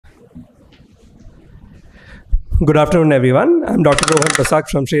Good afternoon, everyone. I'm Dr. Rohan Basak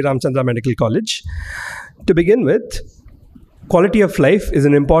from Sri Ramchandra Medical College. To begin with, quality of life is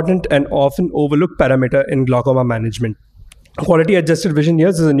an important and often overlooked parameter in glaucoma management. Quality-adjusted vision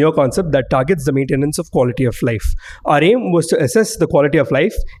years is a new concept that targets the maintenance of quality of life. Our aim was to assess the quality of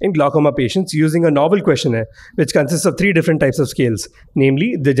life in glaucoma patients using a novel questionnaire, which consists of 3 different types of scales,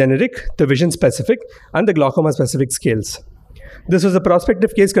 namely the generic, the vision-specific, and the glaucoma-specific scales. This was a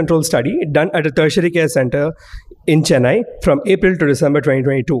prospective case control study done at a tertiary care center in Chennai from April to December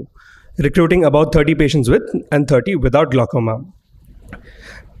 2022, recruiting about 30 patients with and 30 without glaucoma.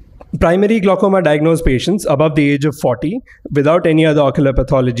 Primary glaucoma diagnosed patients above the age of 40 without any other ocular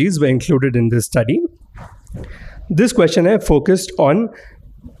pathologies were included in this study. This questionnaire focused on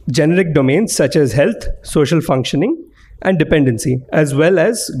generic domains such as health, social functioning, and dependency, as well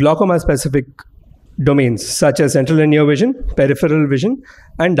as glaucoma-specific domains such as central and near vision, peripheral vision,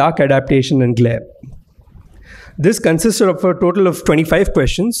 and dark adaptation and glare. This consisted of a total of 25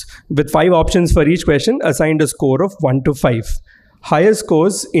 questions with 5 options for each question assigned a score of 1 to 5. Higher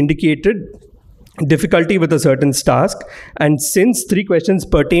scores indicated difficulty with a certain task, and since 3 questions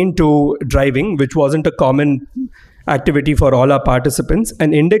pertain to driving, which wasn't a common activity for all our participants,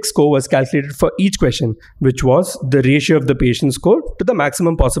 an index score was calculated for each question, which was the ratio of the patient score to the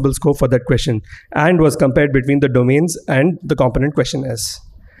maximum possible score for that question, and was compared between the domains and the component questionnaires.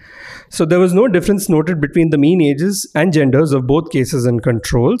 So there was no difference noted between the mean ages and genders of both cases and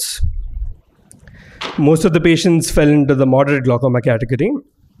controls. Most of the patients fell into the moderate glaucoma category,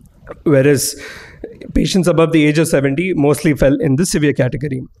 whereas patients above the age of 70 mostly fell in the severe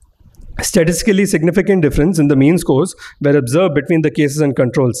category. Statistically significant difference in the mean scores were observed between the cases and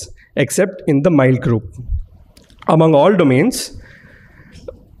controls, except in the mild group. Among all domains,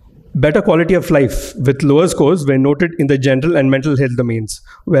 better quality of life with lower scores were noted in the general and mental health domains,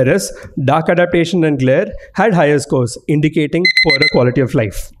 whereas dark adaptation and glare had higher scores, indicating poorer quality of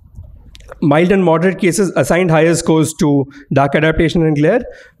life. Mild and moderate cases assigned higher scores to dark adaptation and glare,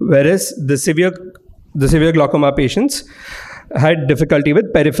 whereas the severe glaucoma patients had difficulty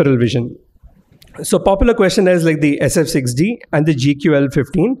with peripheral vision. So popular questionnaires like the SF6D and the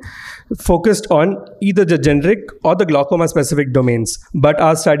GQL15 focused on either the generic or the glaucoma-specific domains, but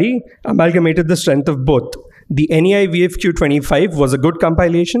our study amalgamated the strength of both. The NEI VFQ25 was a good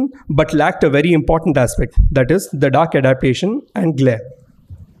compilation, but lacked a very important aspect, that is the dark adaptation and glare.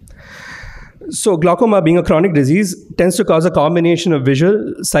 So glaucoma, being a chronic disease, tends to cause a combination of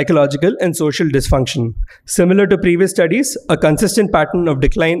visual, psychological, and social dysfunction. Similar to previous studies, a consistent pattern of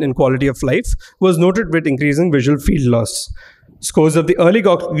decline in quality of life was noted with increasing visual field loss. Scores of the early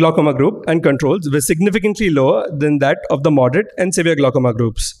glaucoma group and controls were significantly lower than that of the moderate and severe glaucoma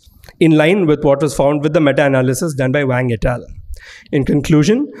groups, in line with what was found with the meta-analysis done by Wang et al. In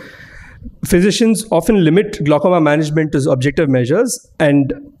conclusion, physicians often limit glaucoma management to objective measures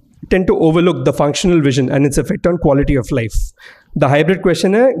and tend to overlook the functional vision and its effect on quality of life. The hybrid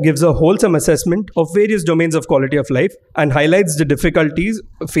questionnaire gives a wholesome assessment of various domains of quality of life and highlights the difficulties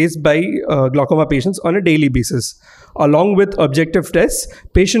faced by glaucoma patients on a daily basis. Along with objective tests,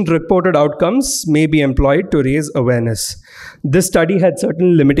 patient-reported outcomes may be employed to raise awareness. This study had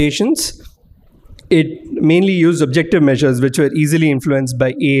certain limitations. It mainly used objective measures which were easily influenced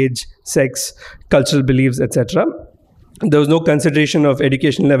by age, sex, cultural beliefs, etc. There was no consideration of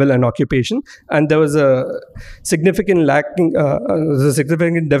education level and occupation, and there was a significant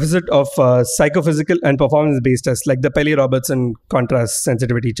deficit of psychophysical and performance-based tests like the Pelly-Robertson contrast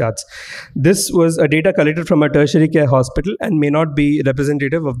sensitivity charts. This was a data collected from a tertiary care hospital and may not be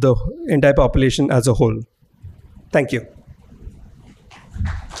representative of the entire population as a whole. Thank you.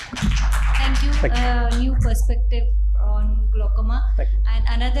 Thank you. New perspective on glaucoma.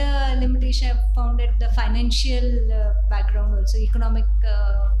 And another limitation I found at the financial background also, economic,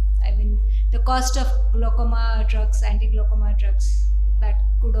 the cost of glaucoma drugs, anti-glaucoma drugs, that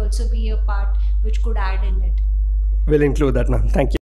could also be a part which could add in it. We'll include that now. Thank you.